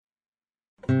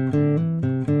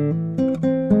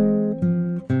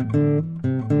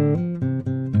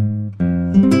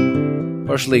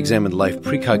Partially Examined Life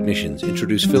Precognitions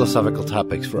introduce philosophical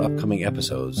topics for upcoming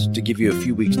episodes to give you a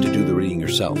few weeks to do the reading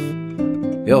yourself.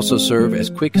 They also serve as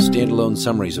quick standalone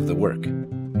summaries of the work.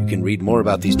 You can read more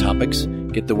about these topics,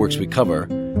 get the works we cover,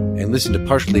 and listen to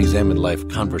Partially Examined Life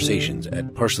conversations at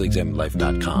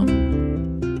partiallyexaminedlife.com.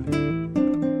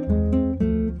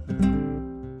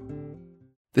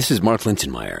 This is Mark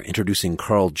Linsenmayer introducing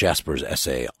Karl Jaspers'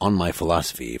 essay On My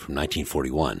Philosophy from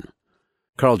 1941.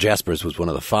 Karl Jaspers was one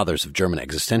of the fathers of German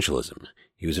existentialism.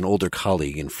 He was an older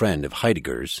colleague and friend of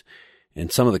Heidegger's,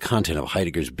 and some of the content of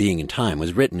Heidegger's Being and Time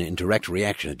was written in direct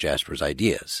reaction to Jaspers'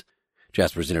 ideas.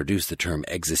 Jaspers introduced the term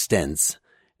existenz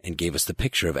and gave us the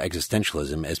picture of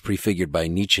existentialism as prefigured by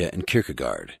Nietzsche and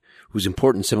Kierkegaard, whose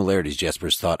important similarities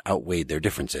Jaspers thought outweighed their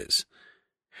differences.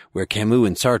 Where Camus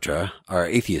and Sartre are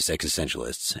atheist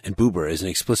existentialists, and Buber is an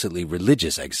explicitly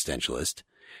religious existentialist,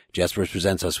 Jaspers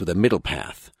presents us with a middle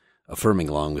path, affirming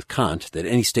along with Kant that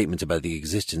any statements about the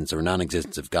existence or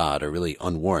non-existence of God are really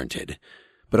unwarranted,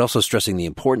 but also stressing the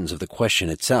importance of the question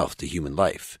itself to human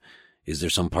life. Is there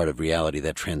some part of reality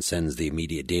that transcends the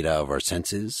immediate data of our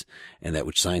senses, and that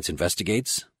which science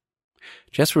investigates?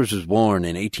 Jaspers was born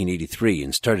in 1883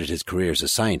 and started his career as a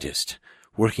scientist,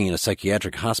 working in a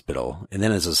psychiatric hospital and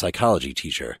then as a psychology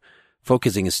teacher,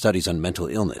 focusing his studies on mental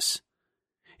illness.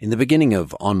 In the beginning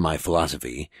of On My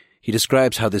Philosophy, he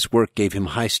describes how this work gave him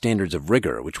high standards of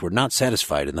rigor which were not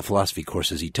satisfied in the philosophy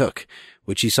courses he took,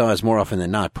 which he saw as more often than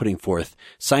not putting forth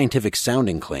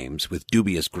scientific-sounding claims with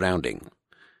dubious grounding.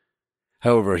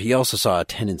 However, he also saw a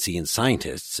tendency in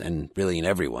scientists, and really in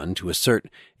everyone, to assert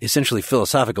essentially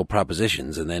philosophical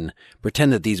propositions and then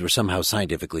pretend that these were somehow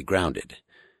scientifically grounded.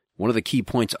 One of the key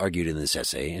points argued in this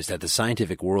essay is that the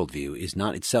scientific worldview is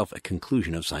not itself a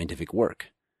conclusion of scientific work.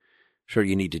 Sure,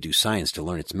 you need to do science to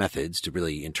learn its methods, to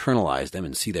really internalize them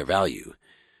and see their value,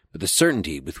 but the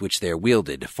certainty with which they are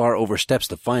wielded far oversteps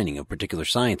the finding of particular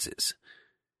sciences.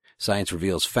 Science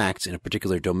reveals facts in a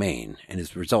particular domain, and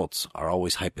its results are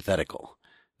always hypothetical.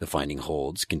 The finding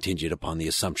holds, contingent upon the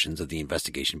assumptions of the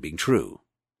investigation being true.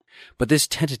 But this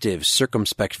tentative,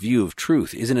 circumspect view of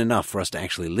truth isn't enough for us to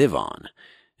actually live on.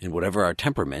 And whatever our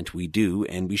temperament, we do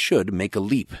and we should make a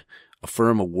leap,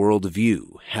 affirm a world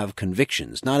view, have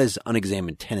convictions, not as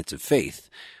unexamined tenets of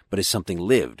faith, but as something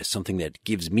lived, something that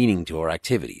gives meaning to our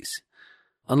activities.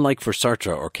 Unlike for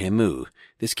Sartre or Camus,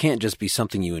 this can't just be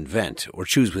something you invent or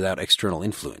choose without external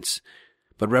influence,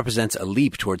 but represents a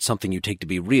leap towards something you take to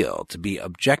be real, to be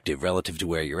objective relative to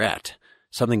where you're at,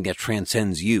 something that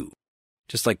transcends you.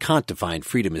 Just like Kant defined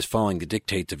freedom as following the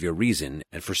dictates of your reason,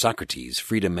 and for Socrates,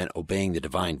 freedom meant obeying the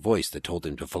divine voice that told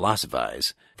him to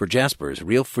philosophize, for Jaspers,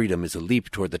 real freedom is a leap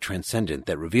toward the transcendent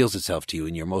that reveals itself to you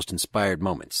in your most inspired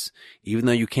moments, even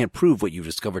though you can't prove what you've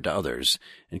discovered to others,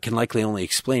 and can likely only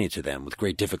explain it to them with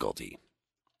great difficulty.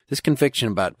 This conviction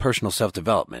about personal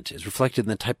self-development is reflected in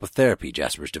the type of therapy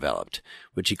Jaspers developed,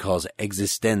 which he calls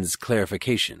existenz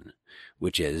clarification,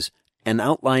 which is an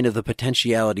outline of the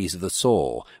potentialities of the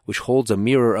soul, which holds a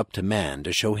mirror up to man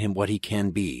to show him what he can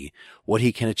be, what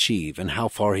he can achieve, and how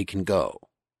far he can go.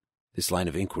 This line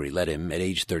of inquiry led him, at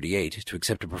age 38, to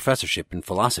accept a professorship in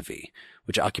philosophy,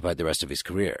 which occupied the rest of his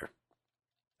career.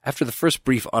 After the first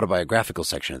brief autobiographical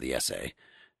section of the essay,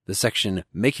 the section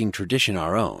Making Tradition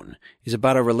Our Own is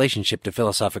about our relationship to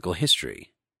philosophical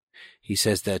history. He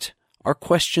says that our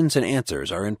questions and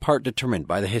answers are in part determined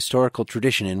by the historical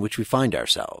tradition in which we find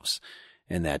ourselves,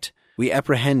 and that we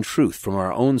apprehend truth from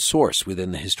our own source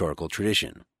within the historical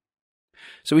tradition.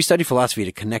 So we study philosophy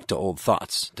to connect to old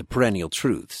thoughts, to perennial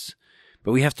truths,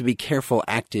 but we have to be careful,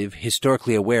 active,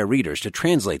 historically aware readers to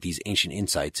translate these ancient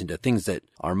insights into things that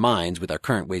our minds, with our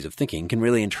current ways of thinking, can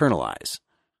really internalize.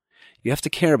 You have to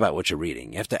care about what you're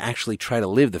reading. You have to actually try to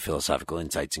live the philosophical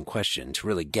insights in question to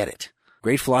really get it.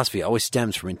 Great philosophy always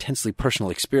stems from intensely personal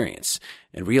experience,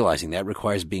 and realizing that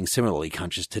requires being similarly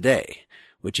conscious today,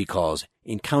 which he calls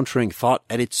encountering thought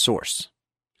at its source.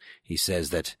 He says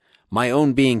that my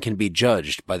own being can be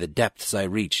judged by the depths I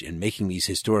reach in making these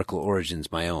historical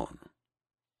origins my own.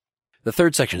 The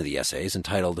third section of the essay is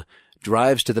entitled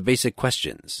Drives to the Basic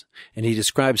Questions, and he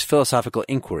describes philosophical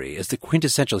inquiry as the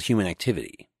quintessential human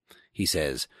activity. He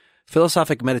says,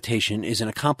 philosophic meditation is an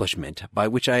accomplishment by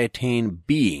which I attain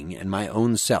being and my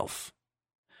own self.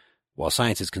 While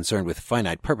science is concerned with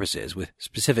finite purposes, with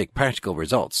specific practical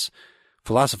results,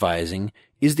 philosophizing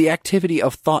is the activity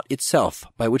of thought itself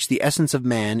by which the essence of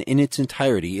man in its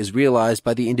entirety is realized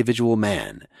by the individual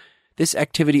man. This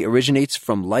activity originates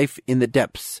from life in the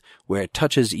depths, where it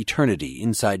touches eternity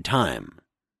inside time.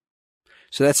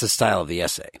 So that's the style of the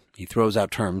essay. He throws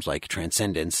out terms like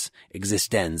transcendence,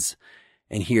 existenz,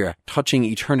 and here touching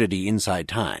eternity inside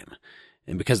time.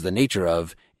 And because of the nature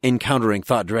of encountering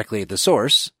thought directly at the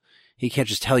source, he can't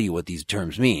just tell you what these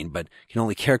terms mean, but can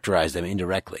only characterize them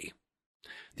indirectly.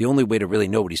 The only way to really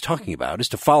know what he's talking about is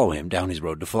to follow him down his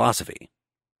road to philosophy.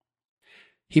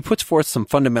 He puts forth some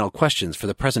fundamental questions for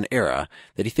the present era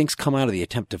that he thinks come out of the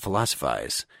attempt to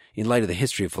philosophize, in light of the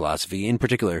history of philosophy, in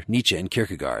particular Nietzsche and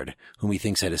Kierkegaard, whom he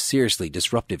thinks had a seriously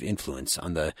disruptive influence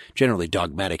on the generally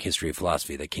dogmatic history of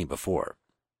philosophy that came before.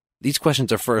 These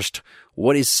questions are first,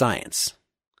 what is science?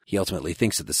 He ultimately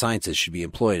thinks that the sciences should be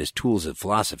employed as tools of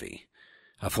philosophy.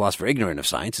 A philosopher ignorant of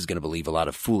science is going to believe a lot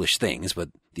of foolish things, but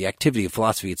the activity of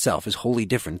philosophy itself is wholly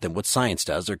different than what science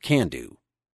does or can do.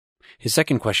 His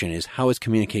second question is, how is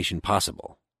communication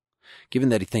possible? Given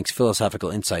that he thinks philosophical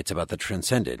insights about the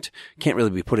transcendent can't really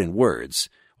be put in words,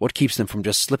 what keeps them from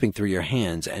just slipping through your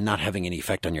hands and not having any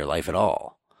effect on your life at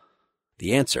all?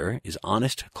 The answer is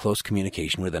honest, close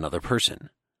communication with another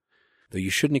person. Though you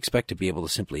shouldn't expect to be able to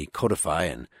simply codify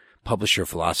and publish your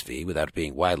philosophy without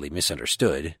being widely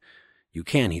misunderstood, you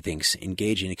can, he thinks,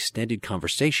 engage in extended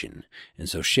conversation and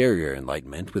so share your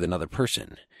enlightenment with another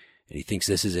person, and he thinks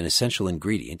this is an essential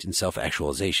ingredient in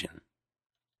self-actualization.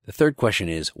 The third question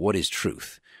is, what is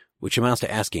truth? Which amounts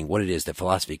to asking what it is that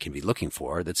philosophy can be looking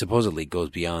for that supposedly goes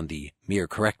beyond the mere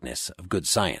correctness of good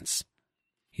science.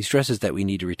 He stresses that we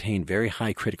need to retain very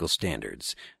high critical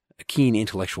standards, a keen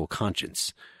intellectual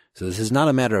conscience, so this is not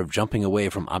a matter of jumping away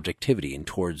from objectivity and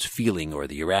towards feeling or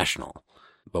the irrational.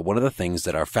 But one of the things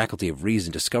that our faculty of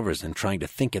reason discovers in trying to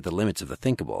think at the limits of the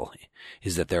thinkable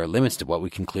is that there are limits to what we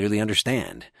can clearly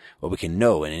understand, what we can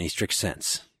know in any strict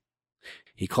sense.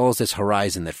 He calls this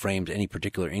horizon that frames any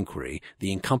particular inquiry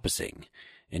the encompassing,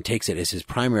 and takes it as his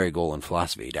primary goal in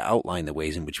philosophy to outline the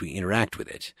ways in which we interact with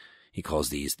it. He calls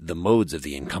these the modes of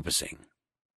the encompassing.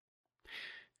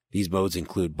 These modes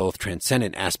include both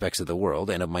transcendent aspects of the world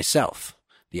and of myself,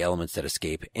 the elements that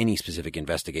escape any specific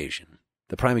investigation.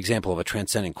 The prime example of a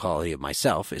transcendent quality of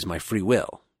myself is my free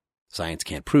will. Science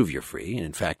can't prove you're free, and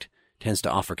in fact tends to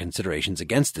offer considerations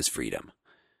against this freedom.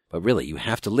 But really, you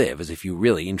have to live as if you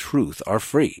really, in truth, are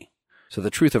free. So the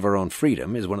truth of our own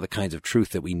freedom is one of the kinds of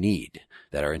truth that we need,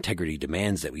 that our integrity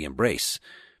demands that we embrace,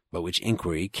 but which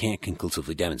inquiry can't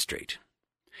conclusively demonstrate.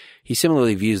 He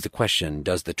similarly views the question,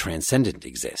 does the transcendent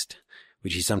exist?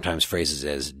 Which he sometimes phrases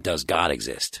as, does God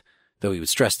exist? Though he would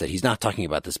stress that he's not talking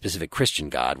about the specific Christian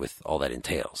God with all that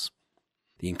entails.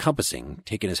 The encompassing,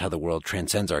 taken as how the world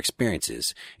transcends our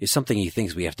experiences, is something he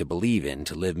thinks we have to believe in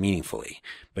to live meaningfully.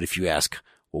 But if you ask,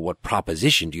 well, what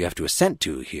proposition do you have to assent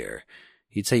to here?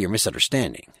 He'd say you're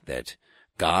misunderstanding, that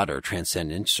God or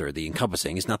transcendence or the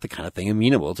encompassing is not the kind of thing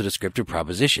amenable to descriptive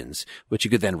propositions, which you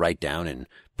could then write down and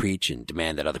preach and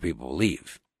demand that other people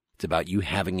believe. It's about you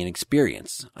having an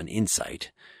experience, an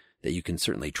insight, that you can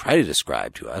certainly try to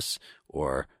describe to us,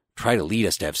 or try to lead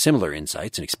us to have similar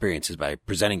insights and experiences by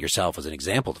presenting yourself as an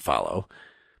example to follow,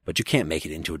 but you can't make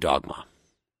it into a dogma.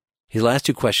 His last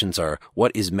two questions are,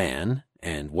 what is man,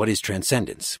 and what is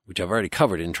transcendence, which I've already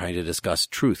covered in trying to discuss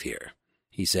truth here.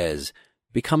 He says,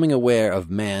 becoming aware of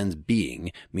man's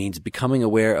being means becoming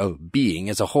aware of being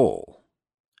as a whole.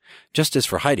 Just as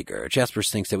for Heidegger, Jaspers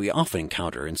thinks that we often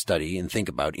encounter and study and think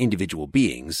about individual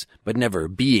beings, but never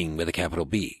being with a capital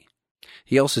B.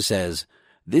 He also says,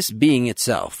 this being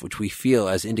itself, which we feel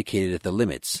as indicated at the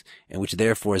limits, and which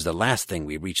therefore is the last thing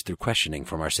we reach through questioning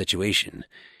from our situation,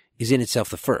 is in itself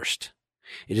the first.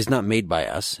 It is not made by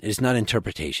us, it is not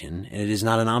interpretation, and it is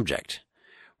not an object.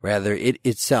 Rather, it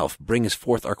itself brings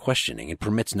forth our questioning and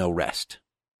permits no rest.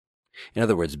 In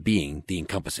other words, being, the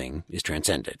encompassing, is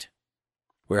transcendent.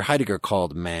 Where Heidegger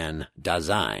called man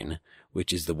Dasein,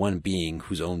 which is the one being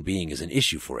whose own being is an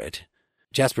issue for it,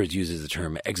 Jaspers uses the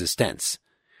term existence,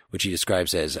 which he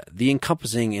describes as the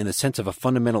encompassing in the sense of a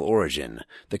fundamental origin,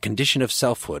 the condition of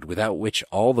selfhood without which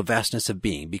all the vastness of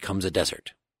being becomes a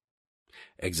desert.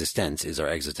 Existence is our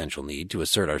existential need to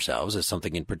assert ourselves as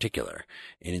something in particular,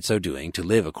 and in so doing to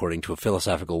live according to a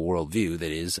philosophical worldview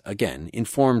that is, again,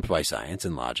 informed by science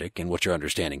and logic and what your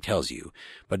understanding tells you,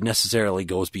 but necessarily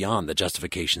goes beyond the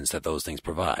justifications that those things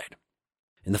provide.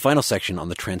 In the final section on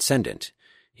the transcendent,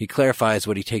 he clarifies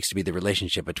what he takes to be the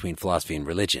relationship between philosophy and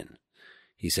religion.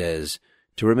 He says,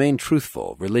 to remain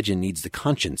truthful, religion needs the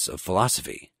conscience of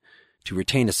philosophy. To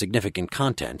retain a significant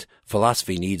content,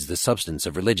 philosophy needs the substance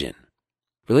of religion.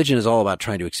 Religion is all about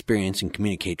trying to experience and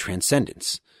communicate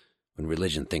transcendence. When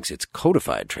religion thinks it's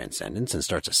codified transcendence and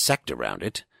starts a sect around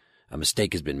it, a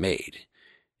mistake has been made.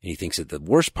 And he thinks that the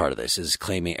worst part of this is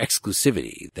claiming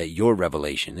exclusivity, that your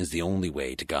revelation is the only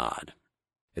way to God.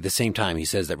 At the same time, he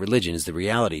says that religion is the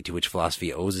reality to which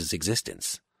philosophy owes its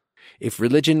existence. If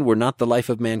religion were not the life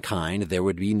of mankind, there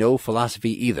would be no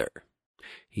philosophy either.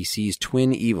 He sees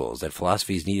twin evils that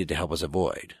philosophy is needed to help us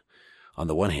avoid. On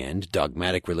the one hand,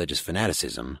 dogmatic religious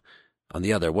fanaticism. On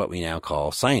the other, what we now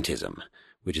call scientism,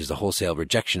 which is the wholesale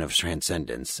rejection of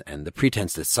transcendence and the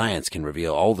pretense that science can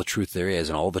reveal all the truth there is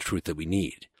and all the truth that we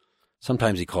need.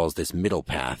 Sometimes he calls this middle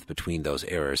path between those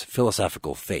errors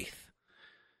philosophical faith.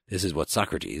 This is what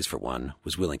Socrates, for one,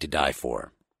 was willing to die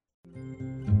for.